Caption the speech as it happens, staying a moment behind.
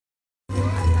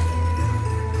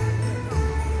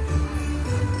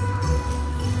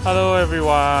Hello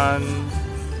everyone.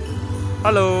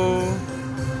 Hello.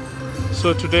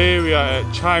 So today we are at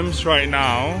Chijmes right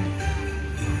now,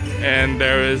 and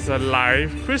there is a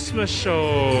live Christmas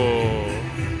show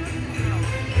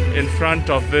in front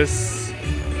of this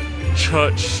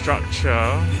church structure.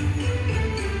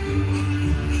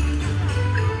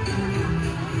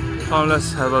 Come,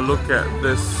 let's have a look at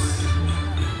this.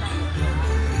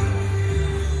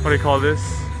 What do you call this?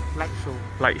 Light show.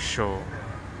 Light show.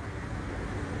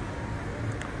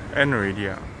 And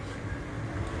radio.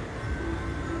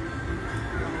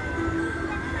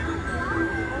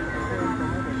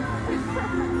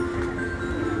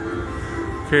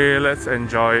 Okay, let's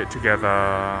enjoy it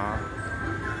together.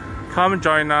 Come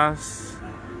join us.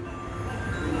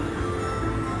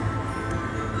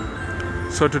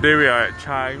 So today we are at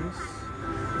Chijmes.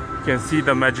 You can see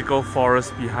the magical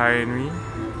forest behind me.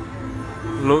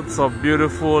 Loads of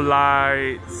beautiful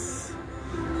lights.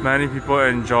 Many people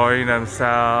enjoying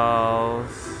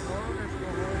themselves.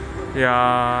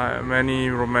 Yeah, many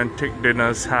romantic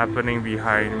dinners happening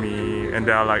behind me, and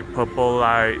there are like purple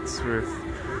lights with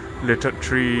littered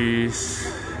trees.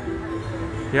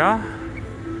 Yeah,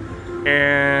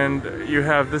 and you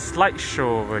have this light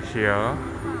show over here.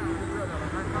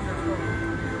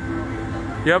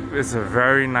 Yep, it's a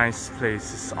very nice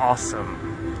place. It's awesome.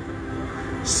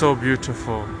 So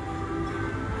beautiful.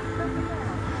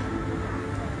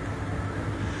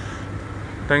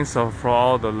 Thanks for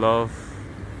all the love.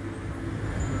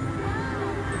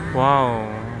 Wow.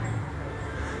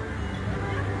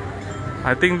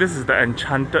 I think this is the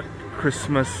enchanted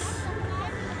Christmas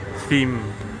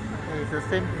theme. It's the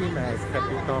same theme as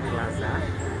Capitol Plaza.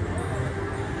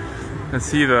 And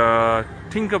see the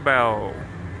Tinkerbell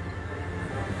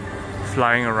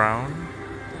flying around.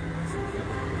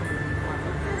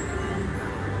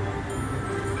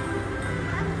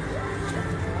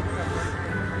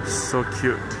 So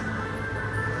cute.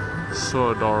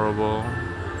 So adorable.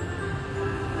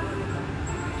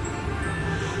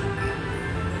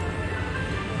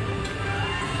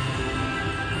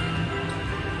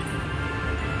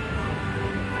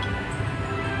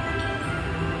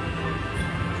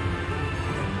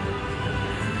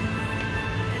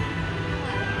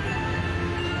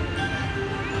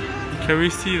 Can we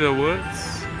see the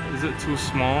words? Is it too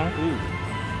small? Ooh.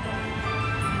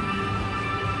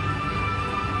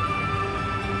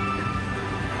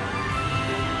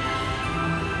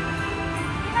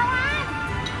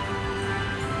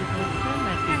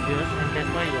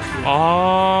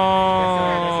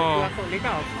 Oh.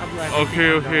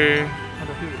 Okay.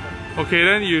 Okay,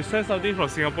 then you send something from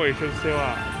Singapore Asian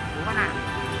Sale.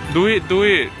 Do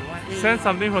it. Send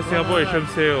something from Singapore Asian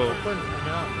Sale.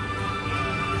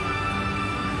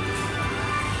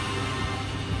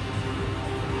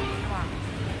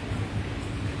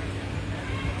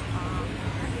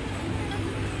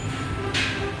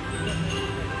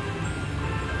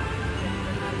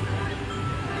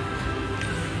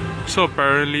 So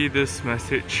apparently this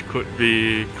message could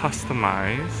be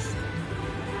customized.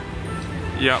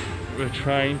 Yep, we're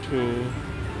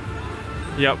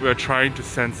trying to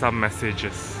send some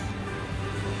messages.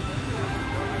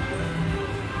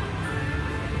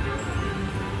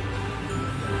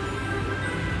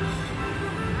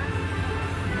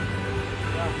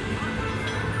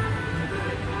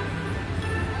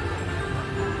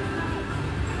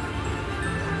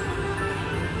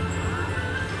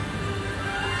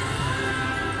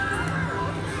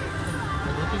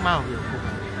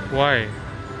 Why?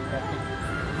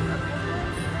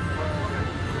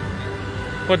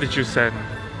 What did you send?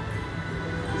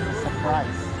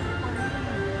 Surprise.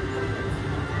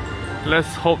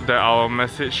 Let's hope that our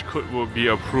message will be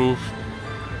approved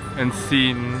and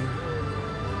seen.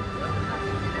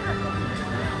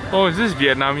 Oh, is this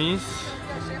Vietnamese?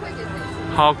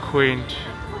 How quaint.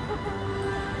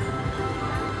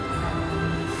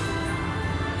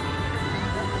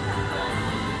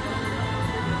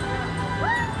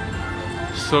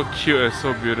 So cute and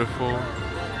so beautiful.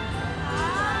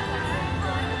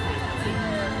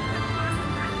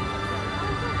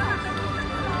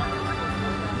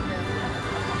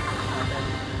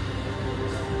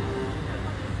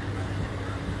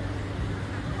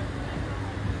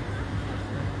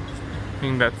 I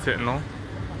think that's it, no?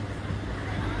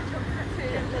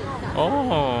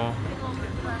 Oh,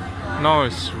 now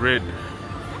it's red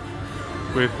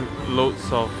with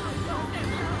loads of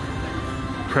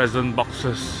present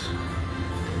boxes.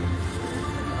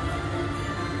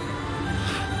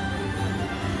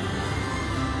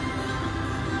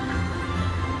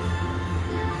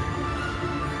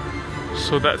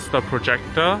 So that's the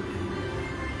projector,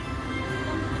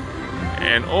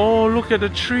 And oh, look at the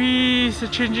trees, they're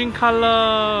changing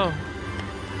color.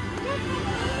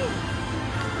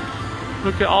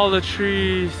 Look at all the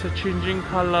trees, they're changing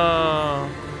color.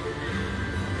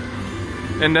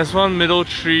 And there's one middle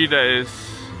tree that is,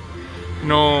 you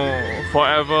know,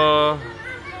 forever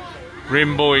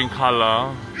rainbow in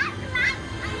color.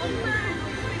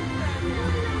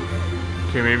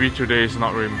 Okay, maybe today is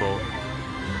not rainbow.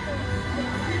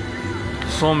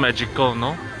 So magical,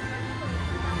 no?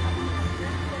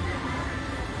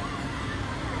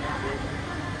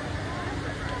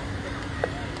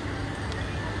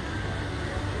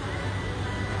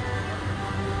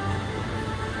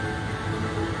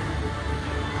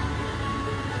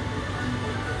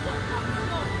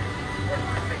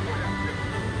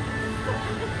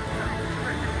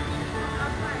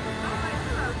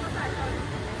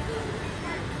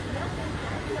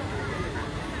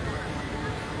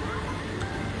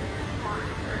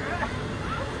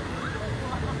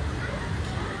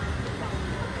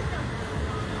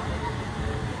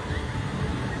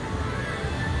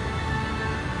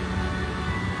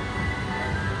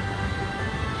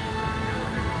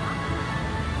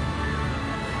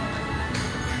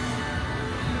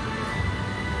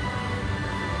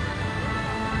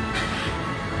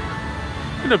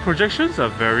 The projections are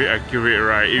very accurate,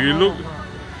 right?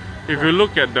 If you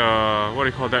look at the, what do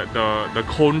you call that, the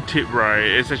cone tip, right?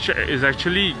 It's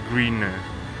actually green.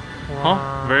 Wow.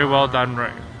 Huh? Very well done,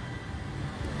 right?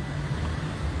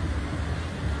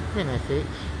 Message.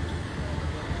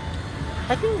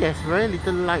 I think there's very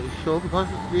little light show because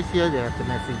this year they have the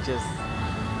messages.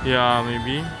 Yeah,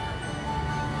 maybe.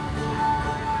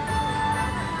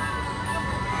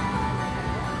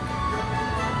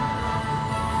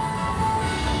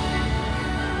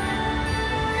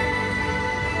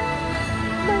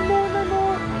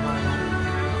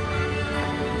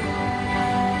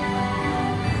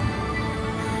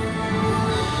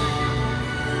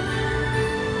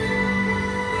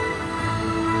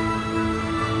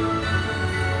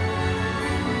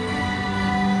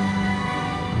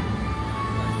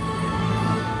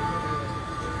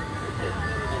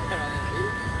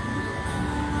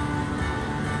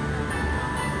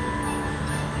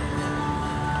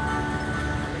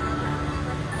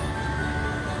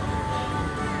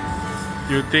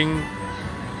 You think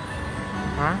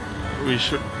we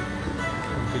should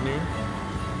continue?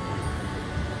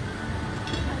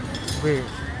 Wait,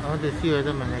 I want to see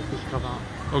whether my message come out.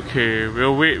 Okay,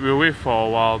 we'll wait for a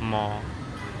while more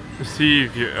to see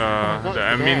if the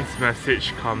admin's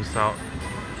message comes out.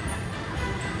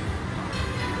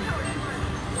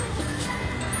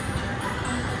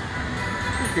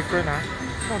 It's different,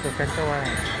 It's not the center one.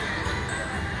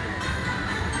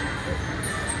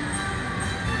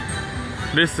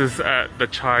 This is at the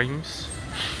Chijmes.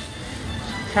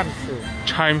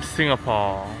 Chijmes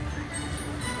Singapore.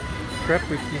 Very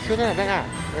pretty. Show them back.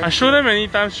 I showed them many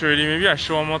times already. Maybe I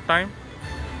show one more time.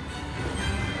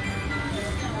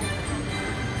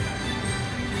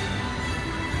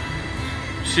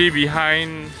 See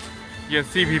behind, you can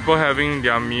see people having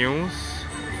their meals.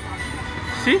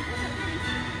 See?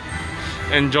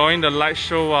 Enjoying the light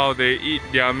show while they eat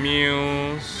their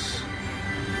meals.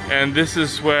 And this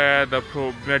is where the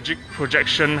magic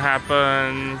projection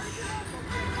happens.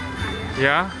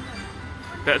 Yeah?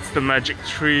 That's the magic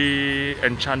tree,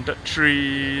 enchanted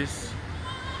trees.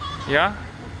 Yeah?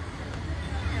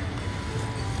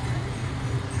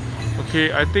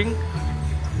 Okay, I think.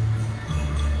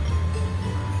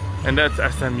 And that's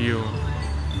SMU.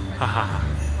 Haha.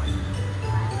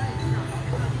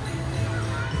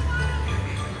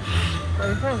 But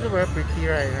it's also very pretty,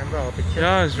 right? Remember our picture?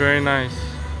 Yeah, it's very nice.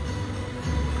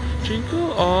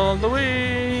 Jingle all the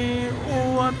way.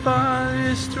 Oh, what fun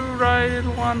it is to ride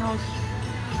in one horse.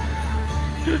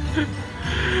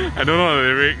 I don't know the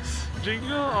lyrics.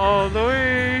 Jingle all the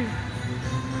way.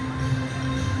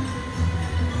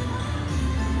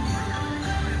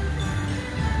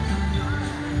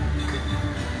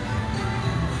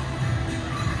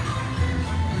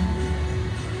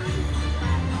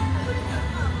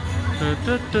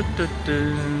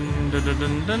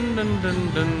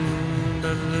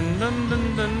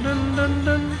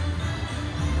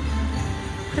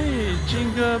 Hey,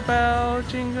 jingle bell,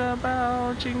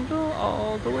 jingle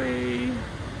all the way.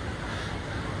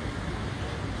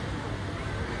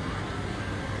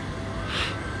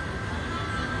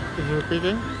 Is it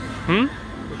repeating?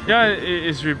 Yeah, it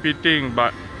is repeating,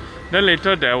 but then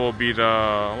later there will be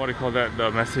the, what do you call that,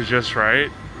 the messages,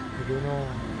 right? I don't know.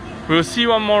 We'll see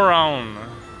one more round.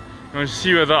 We'll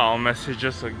see whether our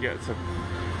messages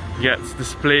gets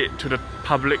displayed to the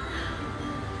public.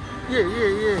 Yeah.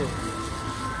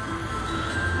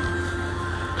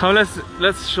 Come,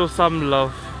 let's show some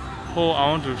love. Oh,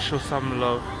 I want to show some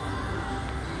love.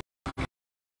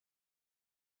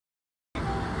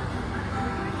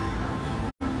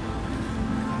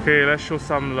 Okay, let's show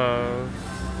some love.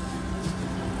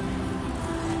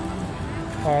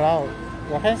 Wow,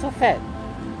 your hands so fat.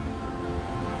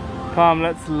 Come,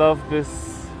 let's love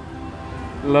this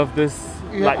You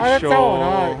light have other towel or show.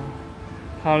 not?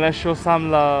 Come, let's show some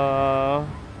love.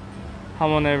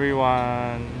 Come on,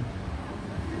 everyone.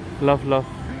 Love, love.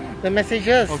 The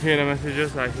messages. Okay, the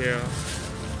messages are here.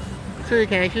 So you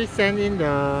can actually send in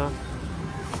Your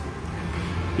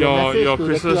message to the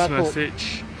Christmas QR code.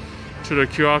 message to the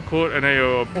QR code, and then it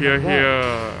will appear my God.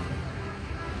 here.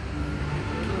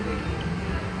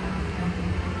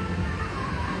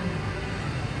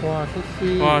 Wow, so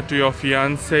sweet. Wow, to your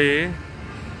fiance.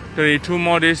 32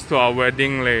 more days to our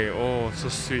wedding leh. Oh, so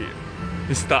sweet.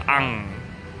 Mr. Ang.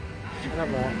 Shut up,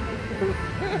 ah.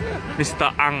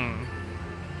 Mr. Ang.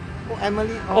 Oh,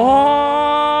 Emily.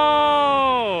 Oh,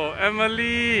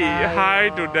 Emily. Hi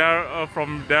to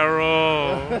from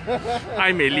Daryl.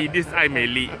 I may lead this. I may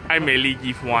lead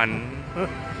give one.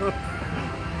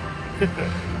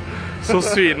 So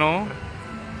sweet, no?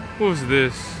 Who's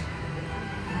this?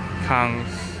 Kangs.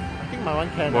 I think my one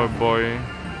can. Boy.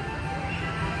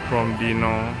 From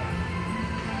Dino.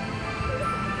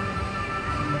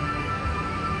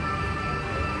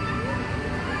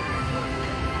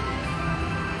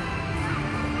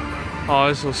 Oh,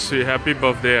 it's so sweet. Happy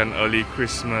birthday and early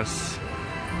Christmas.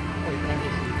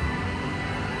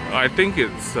 I think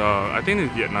it's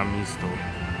Vietnamese though.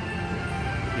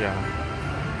 Yeah.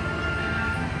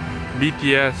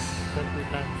 BTS.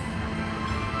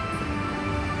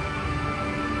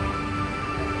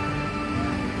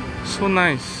 So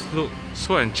nice. Look,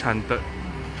 so enchanted.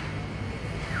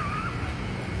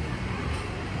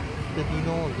 The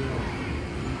Dino.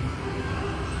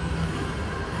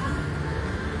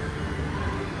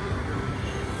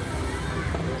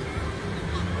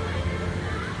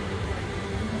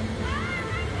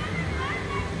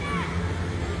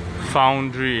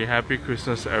 Foundry. Happy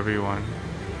Christmas, everyone.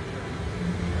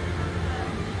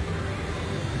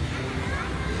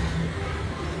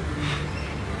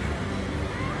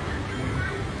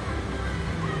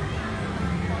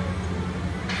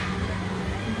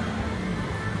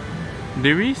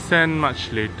 Did we send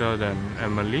much later than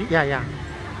Emily? Yeah.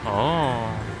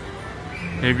 Oh.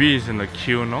 Maybe it's in the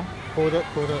queue, no? Hold it.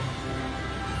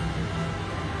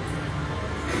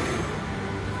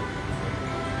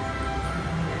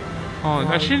 Oh,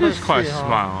 Wow, actually that's quite sweet, huh?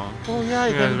 smart. Oh yeah,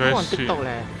 you can very go on sweet. TikTok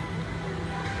leh.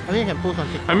 I mean, you can post on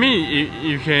TikTok. I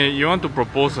mean, you want to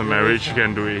propose a marriage, you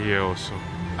can do it here also.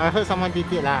 I heard someone did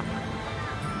it lah.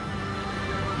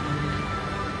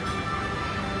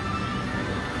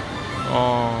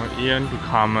 Oh, Ian to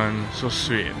Carmen, so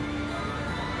sweet.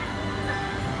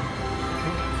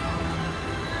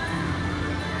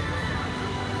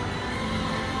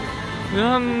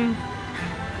 Then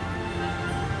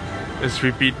it's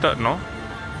repeated, no?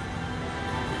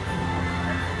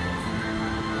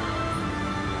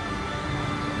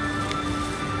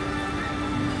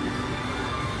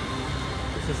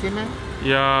 It's the same, man.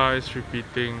 Yeah, it's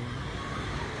repeating.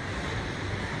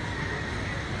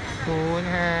 Don't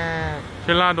have.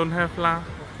 Okay lah, don't have lah.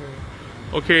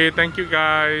 Okay. Okay, thank you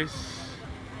guys.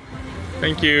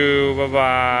 Thank you, bye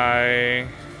bye.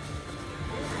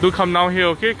 Do come down here,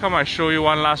 okay? Come, I show you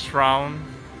one last round.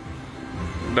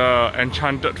 The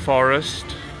enchanted forest.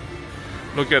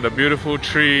 Look at the beautiful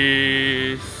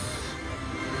trees.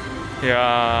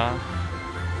 Yeah.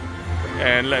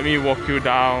 And let me walk you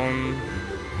down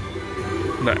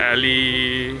the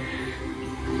alley,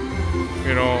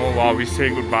 you know, while we say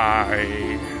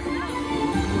goodbye.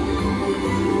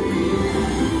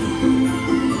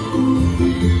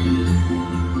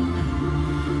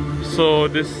 So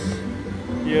this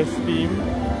year's theme.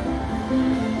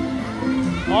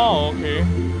 Oh, okay.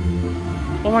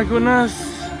 Oh my goodness.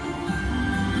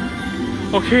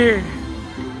 Okay.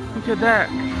 Look at that.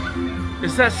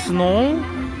 Is that snow?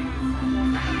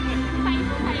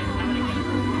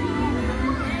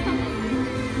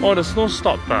 Oh, the snow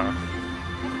stopped.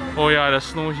 Oh yeah, the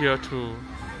snow here too.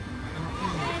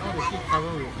 All the shit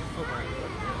covered with soap.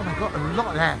 Oh my god, a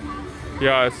lot leh.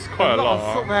 Yeah, it's quite a of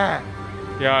lot. soap leh.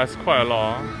 Yeah, it's quite a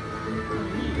lot.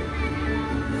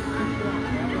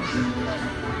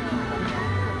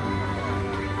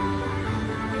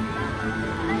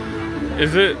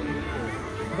 Is it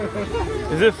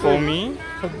foamy?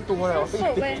 很多了，我一定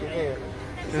觉得。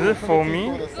 Is it foamy?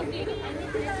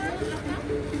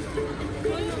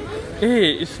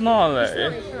 Hey, it's not like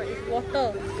It's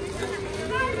water.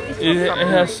 it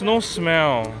has no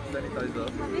smell. sanitizer.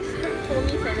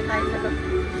 Foamy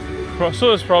sanitizer.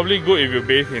 So it's probably good if you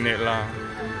bathe in it lah.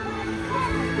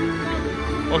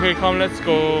 Okay, come, let's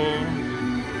go.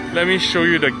 Let me show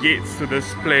you the gates to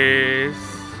this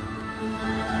place.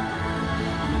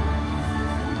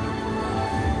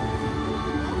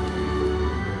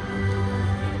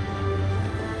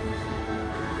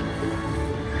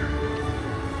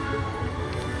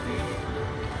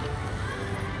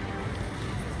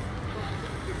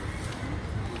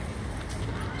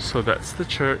 So that's the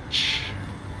church.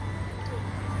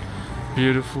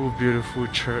 Beautiful, beautiful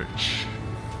church.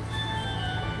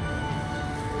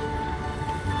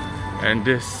 And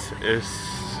this is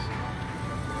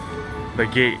the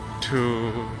gate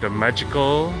to the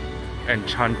magical,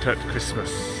 enchanted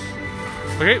Christmas.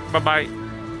 Okay, bye-bye.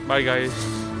 Bye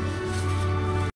guys.